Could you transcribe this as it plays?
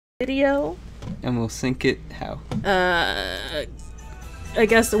video. And we'll sync it how? I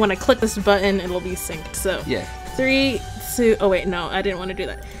guess when I click this button, it'll be synced. So yeah. 3, 2. Oh wait, no, I didn't want to do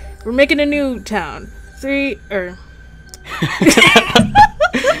that. We're making a new town. 3 or.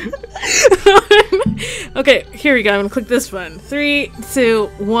 Okay, here we go. I'm gonna click this button. 3,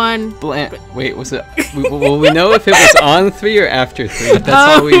 2, 1. Wait, was it? Will we know if it was on 3 or after 3?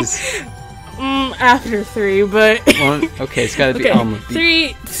 That's always. After 3, but. Okay, it's gotta be okay. on.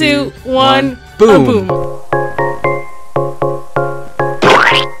 3, 2, 1. Boom! Boom.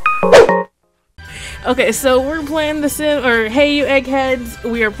 Okay, so we're playing The Sims, or hey you eggheads,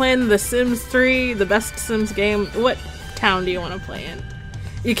 we are playing The Sims 3, the best Sims game. What town do you want to play in?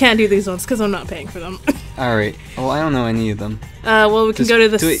 You can't do these ones because I'm not paying for them. Alright, well I don't know any of them. Well we can go to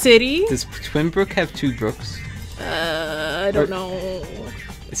the city. Does Twinbrook have 2 brooks? I don't know.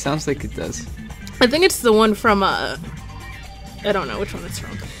 It sounds like it does. I think it's the one from, I don't know which one it's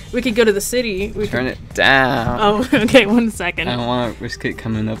from. We could go to the city. We Turn it down. Oh, okay, 1 second. I don't want to risk it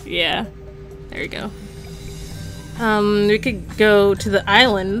coming up. Yeah. There you go. We could go to the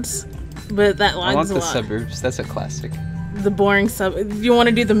islands, but that lags a lot. I want the suburbs. That's a classic. The boring you want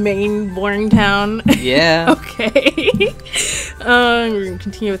to do the main boring town? Yeah. Okay. We're gonna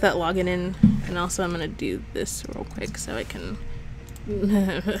continue with that logging in, and also I'm gonna do this real quick so I can.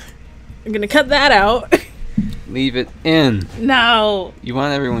 I'm gonna cut that out. Leave it in. No. You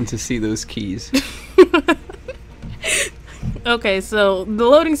want everyone to see those keys. Okay, so the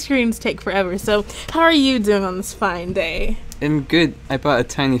loading screens take forever. So how are you doing on this fine day? I'm good. I bought a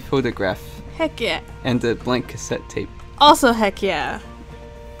tiny photograph. Heck yeah. And a blank cassette tape. Also heck yeah.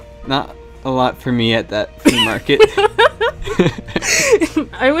 Not a lot for me at that flea market.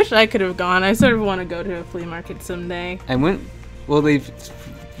 I wish I could have gone. I sort of want to go to a flea market someday. I went. Well,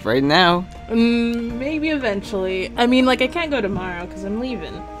 right now. Maybe eventually. I mean, like I can't go tomorrow because I'm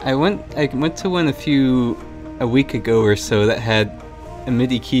leaving. I went to one a week ago or so that had a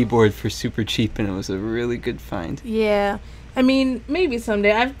MIDI keyboard for super cheap, and it was a really good find. Yeah. I mean, maybe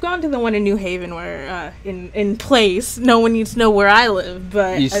someday. I've gone to the one in New Haven where, in place, no one needs to know where I live,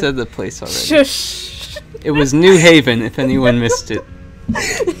 but... You said the place already. Shush! It was New Haven, if anyone missed it.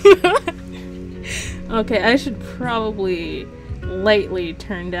 Okay, I should probably lightly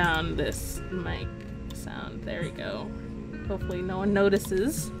turn down this mic sound. There we go. Hopefully no one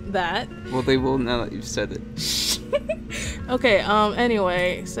notices that. Well, they will now that you've said it. Okay,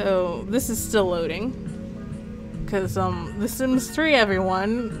 anyway, so this is still loading. Because, The Sims 3,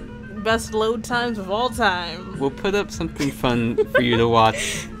 everyone. Best load times of all time. We'll put up something fun for you to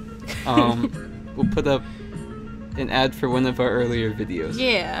watch. We'll put up an ad for one of our earlier videos.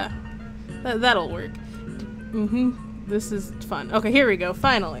 Yeah. That'll work. This is fun. Okay, here we go,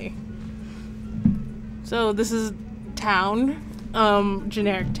 finally. So, this is town.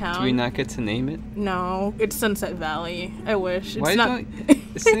 Generic town. Do we not get to name it? No, it's Sunset Valley. I wish. It's Why not.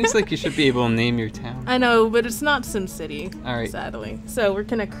 It seems like you should be able to name your town. I know, but it's not SimCity. All right. Sadly. So we're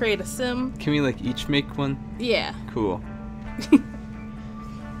gonna create a sim. Can we like each make one? Yeah. Cool.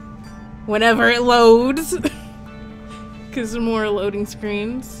 Whenever it loads. Because more loading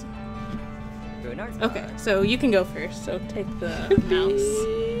screens. Okay, so you can go first. So take the mouse.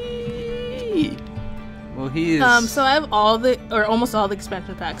 Well, he is. So I have almost all the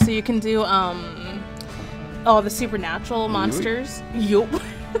expansion packs. So you can do all the supernatural monsters. Yup.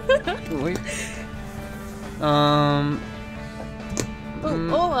 Wait. Oh,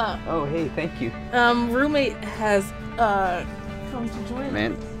 hey, thank you. Roommate has come to join.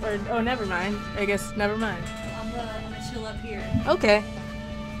 Man. Never mind. I guess never mind. I'm gonna chill up here. Okay.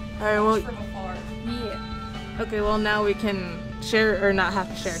 All right. Well. From afar. Yeah. Okay. Well, now we can share or not have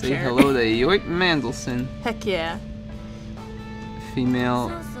to share. Say hello to Yuiop Mandelson. Heck yeah.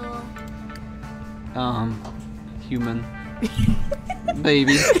 Female. Human.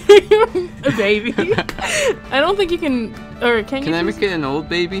 Baby. A baby. I don't think you can. Or can you? Can I make it an old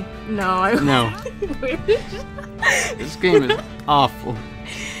baby? No. No. This game is awful.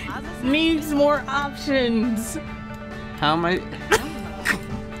 Needs more options. How am I?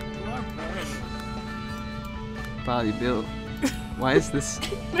 Body build. Why is this?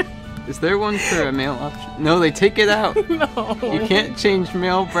 Is there one for a male option? No, they take it out. No. You can't change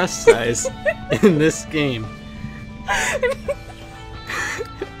male breast size in this game.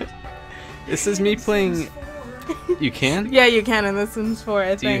 This is me playing. You can? Yeah, you can in The Sims 4, I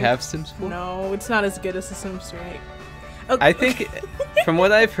think. Do you have Sims 4? No, it's not as good as The Sims 3. Okay. I think, from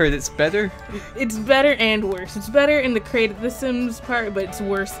what I've heard, it's better. It's better and worse. It's better in the create The Sims part, but it's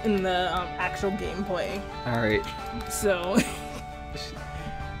worse in the actual gameplay. Alright. So.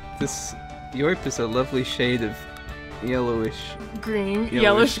 This Yuiop is a lovely shade of yellowish. Green,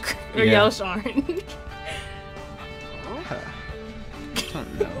 Yellowish, or yeah. yellowish orange. I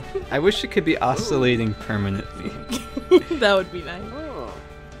don't know. I wish it could be oscillating permanently. That would be nice.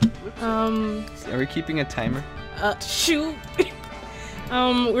 Are we keeping a timer? Shoot.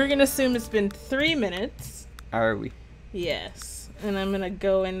 We're gonna assume it's been 3 minutes. Are we? Yes, and I'm gonna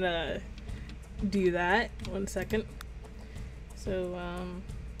go and do that. 1 second. So I'm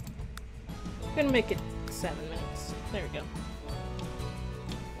gonna make it 7 minutes. There we go.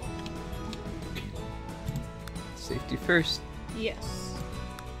 Safety first, Yes.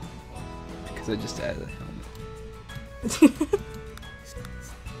 because I just added a helmet.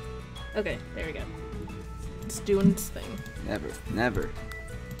 Okay, there we go. It's doing its thing. Never, never.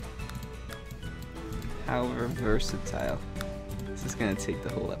 However versatile. This is gonna take the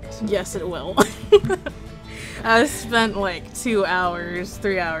whole episode. Yes, it will. I spent like 2 hours,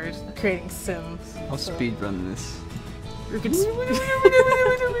 3 hours creating Sims. I'll speed run this. We could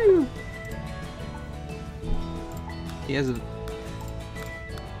He has a.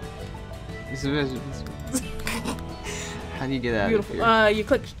 How do you get out beautiful. of here? You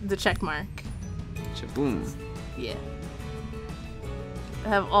click the check mark. Chaboom. Yeah. I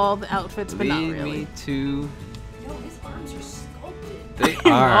have all the outfits, but not Lead really. me to. Yo, his arms are sculpted. They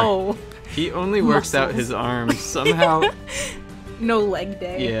are. Oh, He only works out Muscles. his arms somehow. no leg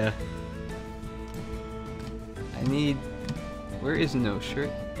day. Yeah. I need. Where is no shirt?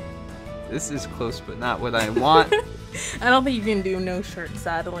 This is close, but not what I want. I don't think you can do no shirt,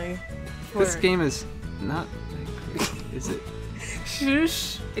 sadly. This For- game is not that great, is it?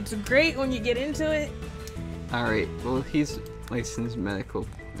 Shush. It's great when you get into it. Alright, well, he's licensed medical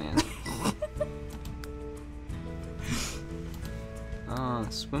man.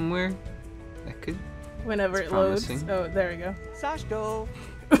 Swimwear? That could. Whenever It's it loads. promising. Oh, there we go. Sashko.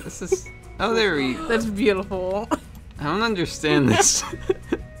 This is. Oh, there we. That's beautiful. I don't understand this.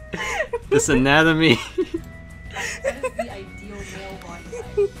 This anatomy. That is the ideal male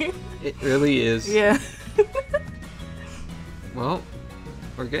body type. It really is. Yeah. Well,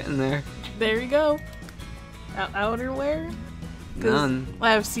 we're getting there. There you go. Outerwear? 'Cause None.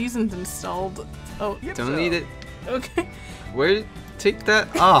 I have seasons installed. Oh, Don't need it. okay. Where? Take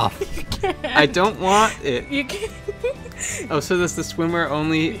that off. You can't. I don't want it. You can. Oh, so does the swimwear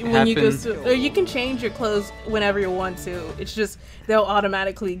only When happen? you go to, or you can change your clothes whenever you want to. It's just they'll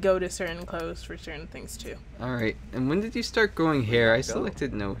automatically go to certain clothes for certain things too. Alright, and when did you start growing hair? I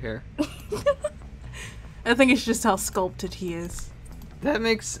selected no hair. I think it's just how sculpted he is. That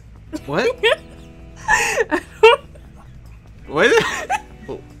makes. What? I don't- What?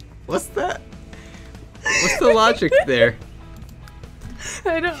 What's that? What's the logic there?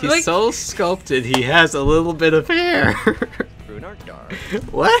 I don't He's like. so sculpted, he has a little bit of hair.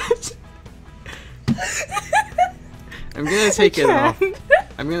 What? I'm gonna take it off.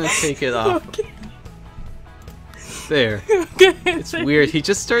 I'm gonna take it off. Okay. There. Okay. It's weird. He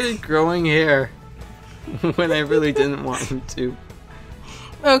just started growing hair when I really didn't want him to.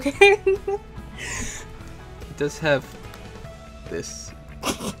 Okay. He does have this.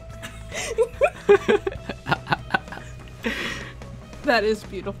 That is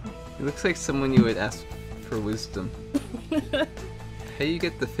beautiful. It looks like someone you would ask for wisdom. How do you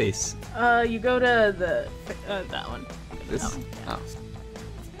get the face? You go to the that one. This? Oh.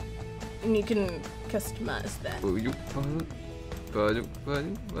 And you can customize that.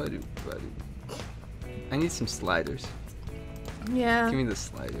 I need some sliders. Yeah. Give me the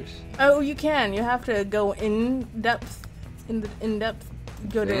sliders. Oh, you can. You have to go in depth. In depth.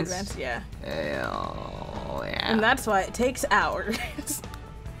 Go to Advanced? advanced. Yeah. Oh, yeah. And that's why it takes hours.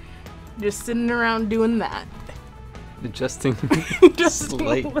 Just sitting around doing that. Adjusting Just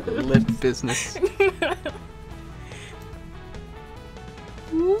slight lip business.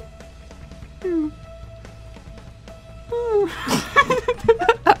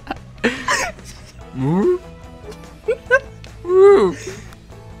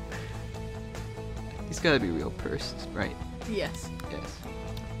 He's gotta be real pursed, right? Yes. Yes.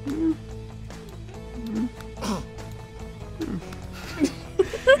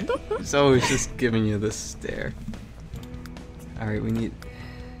 He's always just giving you this stare. Alright, we need.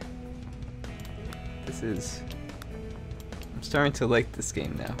 This is. I'm starting to like this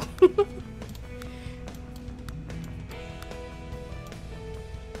game now.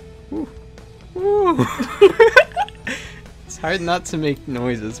 Woo. Woo. It's hard not to make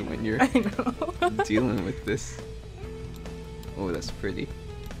noises when you're I know. dealing with this. Oh, that's pretty.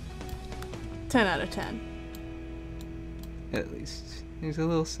 10 out of 10. At least. He's a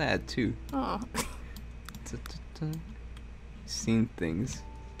little sad too. Oh. Seen things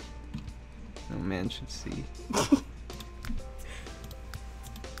no man should see.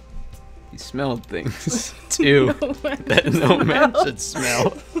 He smelled things too that no man should smell.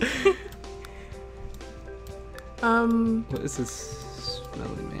 What does this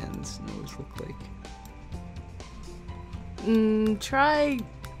smelly man's nose look like? Try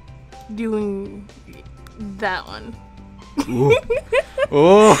doing that one. Ooh.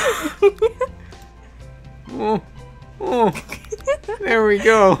 Oh. Oh. Oh. There we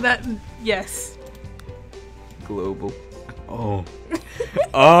go. That, yes. Global. Oh.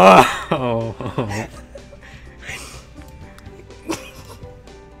 Oh.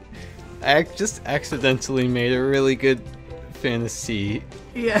 I just accidentally made a really good fantasy,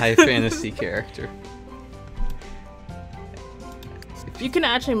 Yeah. high fantasy character. You can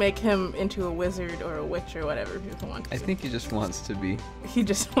actually make him into a wizard or a witch or whatever if you want. I think he just wants to be. He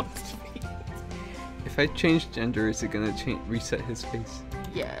just wants to be. If I change gender, is it gonna reset his face?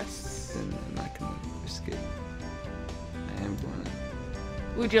 Yes. Then I'm not gonna risk it. I am gonna.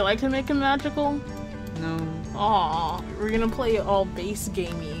 Would you like to make him magical? No. Aw, we're gonna play all base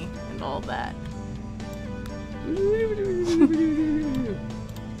gamey and all that.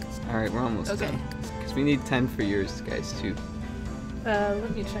 Alright, we're almost Okay. done. Because we need 10 for yours, guys, too.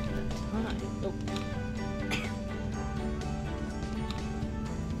 Let me check the time. Oh.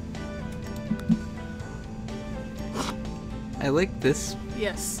 I like this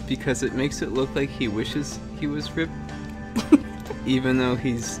Yes. because it makes it look like he wishes he was ripped, even though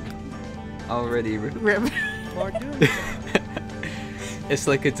he's already ripped. Rip. It's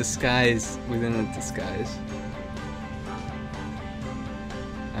like a disguise within a disguise.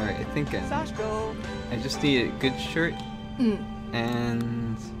 Alright, I think I just need a good shirt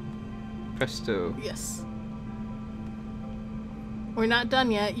and presto. Yes. We're not done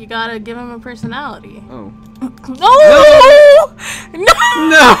yet. You gotta give him a personality. Oh. Oh! No!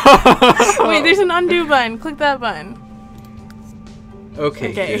 No! Wait, there's an undo button. Click that button.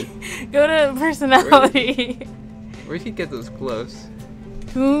 Okay, Okay. good. Go to personality. Where'd he get those gloves?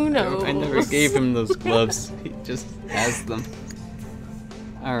 Who knows? I never gave him those gloves. He just has them.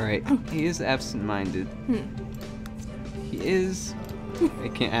 Alright, he is absent-minded. He is... I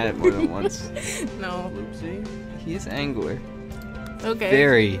can't add it more than once. No. He is angler. Okay.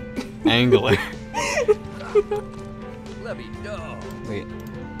 Very angler. Let me know. Wait,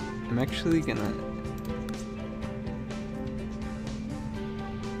 I'm actually gonna...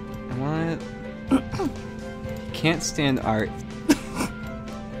 I wanna... Can't stand art.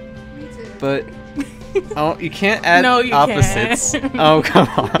 Me too. But... Oh, you can't add No, you opposites. can't. Oh, come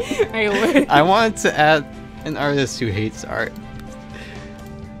on. I would. I wanted to add an artist who hates art.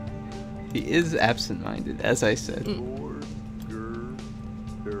 He is absent-minded, as I said.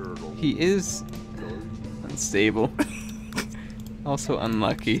 He is unstable. Also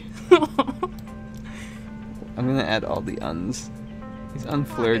unlucky. I'm gonna add all the uns. He's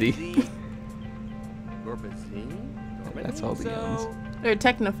unflirty. That's all the uns. Or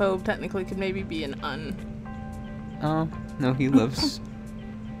technophobe technically could maybe be an un. Oh, no, he loves...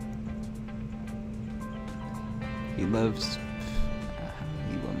 he loves...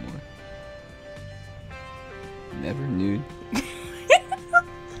 I need one more. Never nude.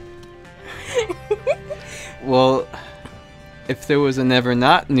 Well, if there was a never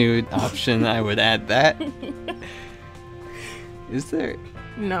not nude option, I would add that. Is there?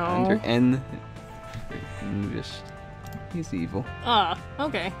 No. Under N... Nudist. He's evil. Ah,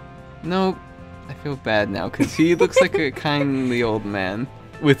 okay. No, I feel bad now because he looks like a kindly old man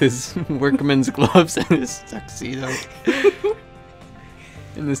with his workman's gloves and his tuxedo.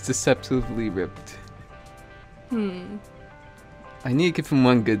 And is deceptively ripped. I need to give him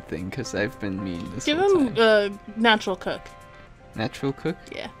one good thing because I've been mean this Give whole him time. natural cook. Natural cook?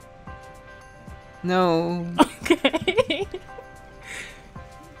 Yeah. No. Okay.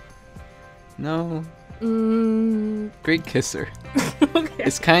 No. Great kisser. Okay.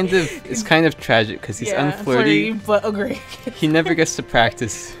 It's kind of tragic because he's Yeah, unflirty. flirty, but agree. He never gets to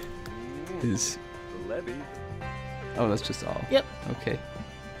practice his... Oh, that's just all. Yep. Okay.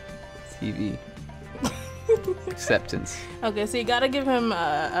 TV. Acceptance. Okay, so you gotta give him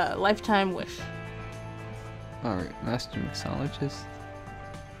a lifetime wish. Alright, Master Mixologist.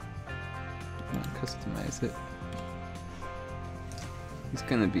 Not customize it. He's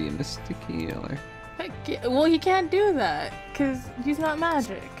gonna be a mystic healer. Heck yeah. Well, he can't do that because he's not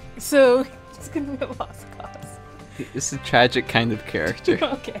magic. So it's gonna be a lost cause. It's a tragic kind of character.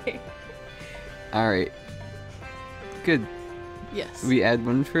 Okay. Alright. Good. Yes. We add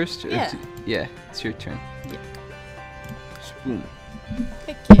one first? Or Yeah. Yeah, it's your turn. Yeah. Spoon.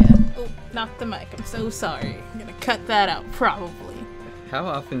 Heck yeah. Oh, knocked the mic. I'm so sorry. I'm gonna cut that out, probably. How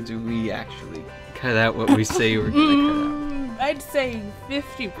often do we actually cut out what we say we're gonna cut out? I'd say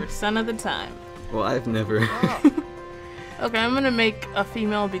 50% of the time. Well, I've never. Okay, I'm gonna make a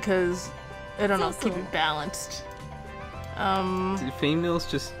female because I don't know, keep it balanced. Do females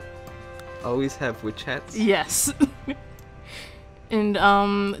just always have witch hats? Yes. And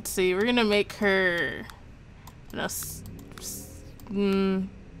let's see, we're gonna make her. I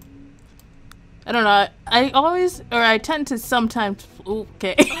don't know. I tend to sometimes.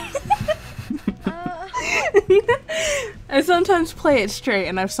 Okay. I sometimes play it straight,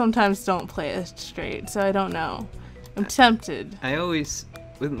 and I sometimes don't play it straight, so I don't know. I'm tempted. I always,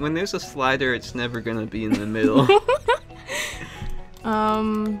 when there's a slider, it's never gonna be in the middle.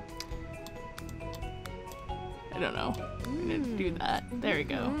 I don't know. I'm gonna do that. There we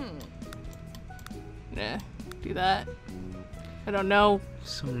go. Yeah, do that. I don't know.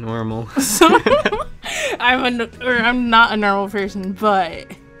 So normal. I'm not a normal person, but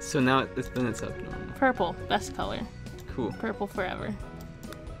So now it's up normal. purple, best color. Cool. Purple forever. I'm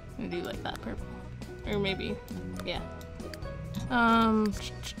gonna do like that purple, or maybe, yeah. Are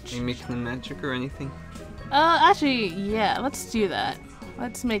you making them magic or anything? Actually, yeah. Let's do that.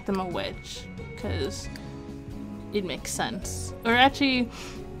 Let's make them a witch, cause it makes sense. Or actually,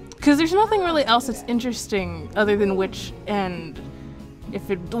 cause there's nothing really else that's interesting other than witch, and if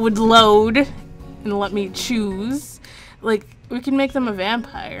it would load and let me choose, like we can make them a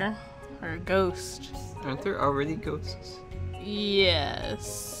vampire or a ghost. Aren't there already ghosts?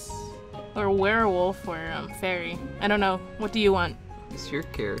 Yes. Or werewolf or fairy. I don't know. What do you want? It's your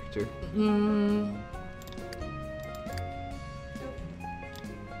character. I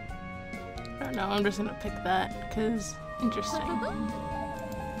don't know. I'm just gonna pick that because interesting.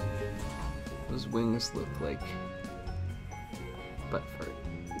 Those wings look like butt fart.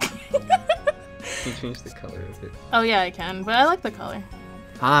 Can you change the color of it? Oh yeah, I can, but I like the color.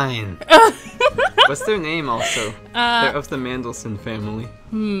 Fine. What's their name also? They're of the Mandelson family.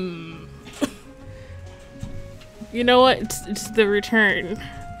 You know what? It's the return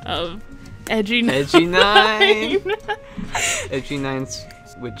of Edgy9. Edgy9. Edgy9's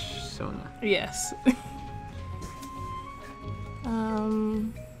witch Sona. Yes.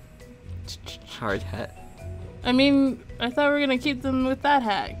 Hard hat. I mean, I thought we were gonna keep them with that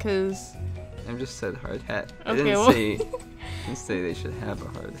hat, cause. I just said hard hat. I Okay, didn't well. didn't say they should have a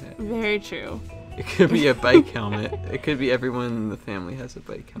hard hat. Very true. It could be a bike helmet. It could be everyone in the family has a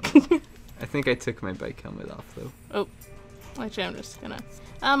bike helmet. I think I took my bike helmet off though. Oh, actually, I'm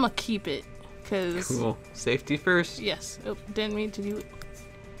gonna keep it, cause. Cool. Safety first. Yes. Oh, didn't mean to do it.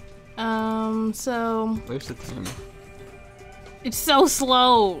 So Where's the timer? it's so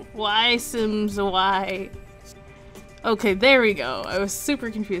slow. Why, Sims? Why? Okay, there we go. I was super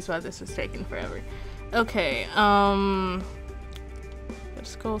confused why this was taking forever. Okay,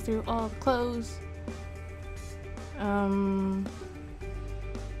 let's go through all the clothes.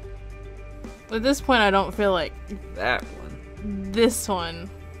 At this point, I don't feel like That one. this one,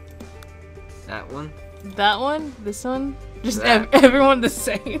 That one. that one, this one, just That. everyone the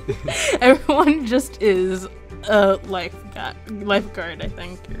same. Everyone just is a lifeguard, I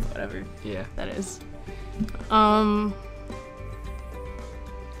think, or whatever Yeah. that is.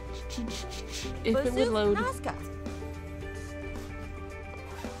 If it would load.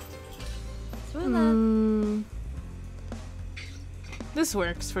 This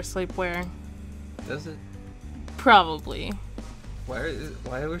works for sleepwear. Does it? Probably.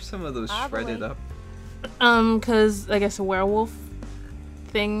 Why were some of those shredded up? Cause I guess a werewolf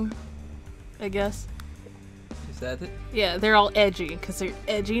thing, I guess. Is that it? Yeah, they're all edgy, cause they're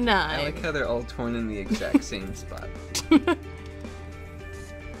Edgy9. I like how they're all torn in the exact same spot.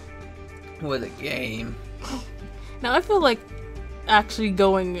 What a game. Now I feel like actually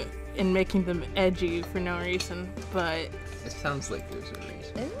going and making them edgy for no reason, but It sounds like there's a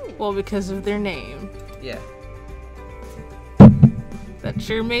reason. well, because of their name. Yeah. That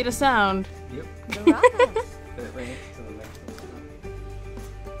sure made a sound. Yep.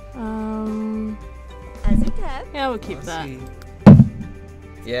 Yeah, we'll keep that.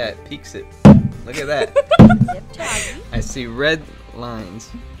 Yeah, it peaks it. Look at that. I see red lines.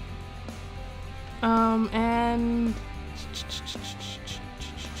 And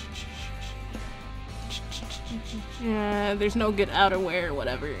yeah, there's no good outerwear or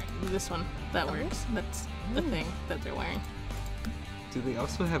whatever. This one, that works. That's the thing that they're wearing. Do they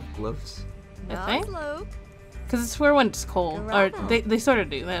also have gloves? I think. Because it's for when it's cold. Or they sort of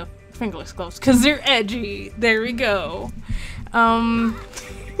do. They have fingerless gloves. Because they're edgy. There we go.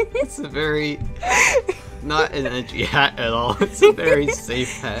 It's a very... not an edgy hat at all. It's a very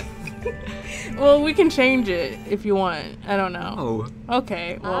safe hat. Well, we can change it if you want. I don't know. Oh.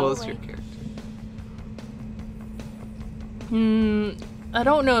 Okay. Well, Well, it's your character. I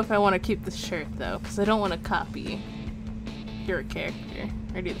don't know if I want to keep the shirt though, because I don't want to copy your character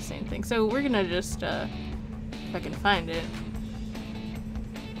or do the same thing. So we're gonna just, if I can find it.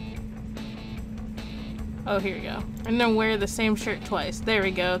 Oh, here we go. And then wear the same shirt twice. There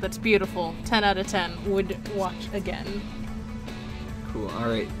we go. That's beautiful. 10 out of 10. Would watch again. Cool.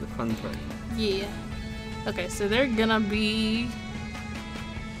 Alright, the fun part. Yeah. Okay, so they're gonna be...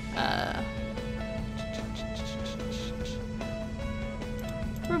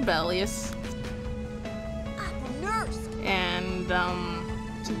 rebellious. Nurse. And,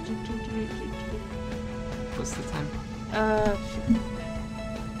 What's the time?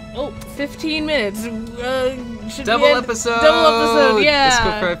 Oh, 15 minutes. Should Double we end? episode! Double episode, yeah. Let's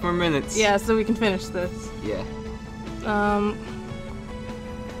go for 5 more minutes. Yeah, so we can finish this. Yeah.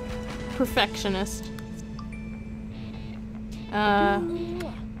 Perfectionist. No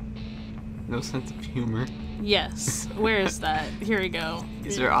sense of humor. Yes. Where is that? Here we go.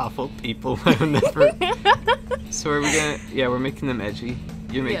 These are awful people. I've never. So are we gonna? Yeah, we're making them edgy.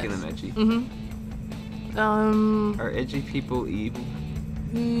 You're making Yes. them edgy. Mm-hmm. Are edgy people evil?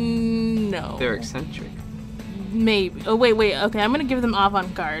 No. They're eccentric. Maybe. Oh, wait. Okay, I'm gonna give them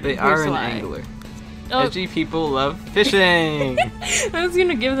avant-garde. They Here's are an why. angler. Oh, Edgy people love fishing. I was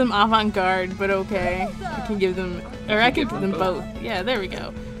gonna give them avant-garde, but okay. I can give them, or I can give them both. Yeah, there we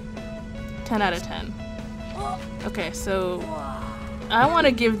go. 10 out of 10. Okay, so I want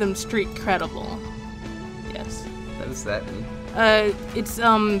to give them street credible. Yes. What does that mean? It's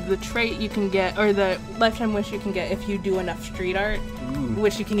the trait you can get, or the lifetime wish you can get if you do enough street art, Ooh,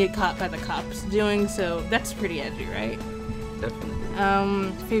 which you can get caught by the cops doing. So that's pretty edgy, right?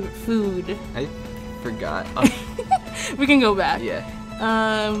 definitely. Favorite food. I forgot. We can go back. Yeah.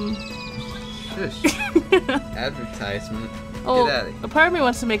 Shush. Advertisement. Oh, Get out of here. a part of me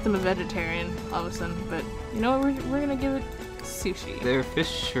wants to make them a vegetarian all of a sudden, but you know what? We're gonna give it sushi. They're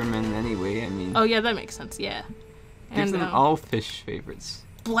fishermen anyway. I mean, Oh yeah, that makes sense. Yeah. give And them all fish favorites.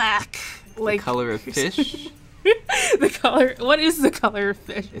 black, like The color of fish. the color. What is the color of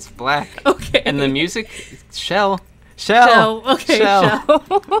fish? It's black. Okay. And the music, shell. Shell. Okay. Shell.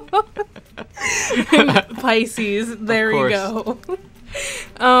 Shell. And Pisces. There we course. go.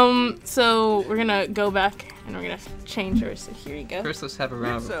 So we're gonna go back and we're gonna change ours. So here you go. First, let's have a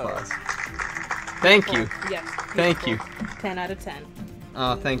round of applause. Thank you. Yes. Thank you. 10 out of 10.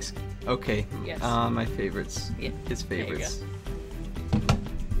 Oh, thanks. Okay. Yes. My favorites. Yeah. His There you go. favorites.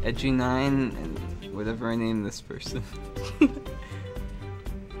 Edgy9 and whatever I name this person.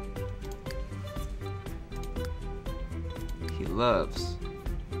 He loves.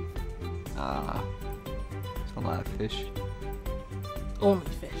 A lot of fish. Only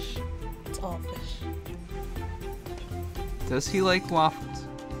fish. It's all fish. Does he like waffles?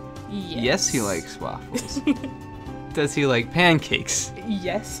 Yes, he likes waffles. Does he like pancakes?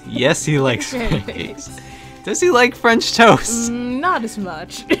 Yes. Yes, he likes pancakes. Does he like French toast? Not as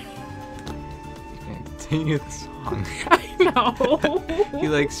much. Continue the song. I know. He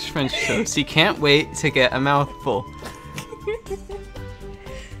likes French toast. He can't wait to get a mouthful.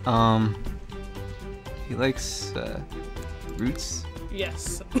 He likes roots,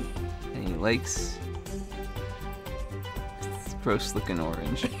 Yes. and he likes gross looking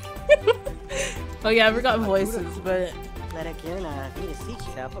orange. Oh yeah, I forgot voices, but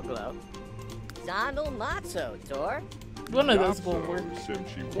Zondel not so, Tor. one of those will work.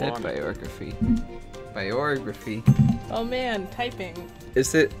 Edit biography. Biography. Oh man, typing.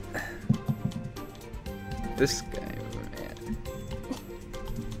 Is it this guy over man?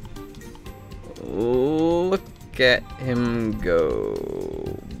 Look at him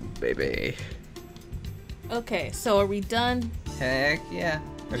go, baby. Okay, so are we done? Heck yeah.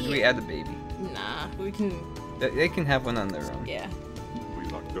 Or do we Yeah. add the baby? Nah, we can. They can have one on their own. Yeah. We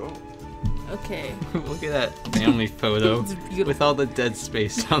let go. Okay. Look at that family photo It's beautiful. with all the dead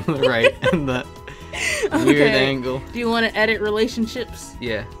space on the right and the weird Okay. angle. Do you want to edit relationships?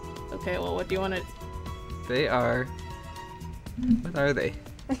 Yeah, Okay. Well, what do you want to? they are. What are they?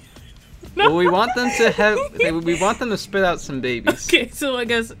 Well, we want them to have. We want them to spit out some babies. Okay, so I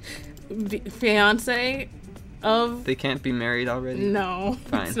guess fiance of. They can't be married already. No,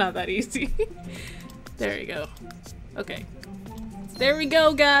 Fine. it's not that easy. There you go. Okay. There we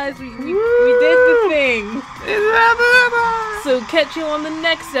go, guys. We did the thing. So catch you on the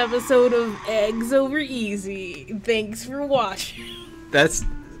next episode of Eggs Over Easy. Thanks for watching. That's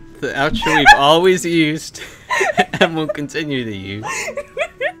the outro we've always used and will continue to use.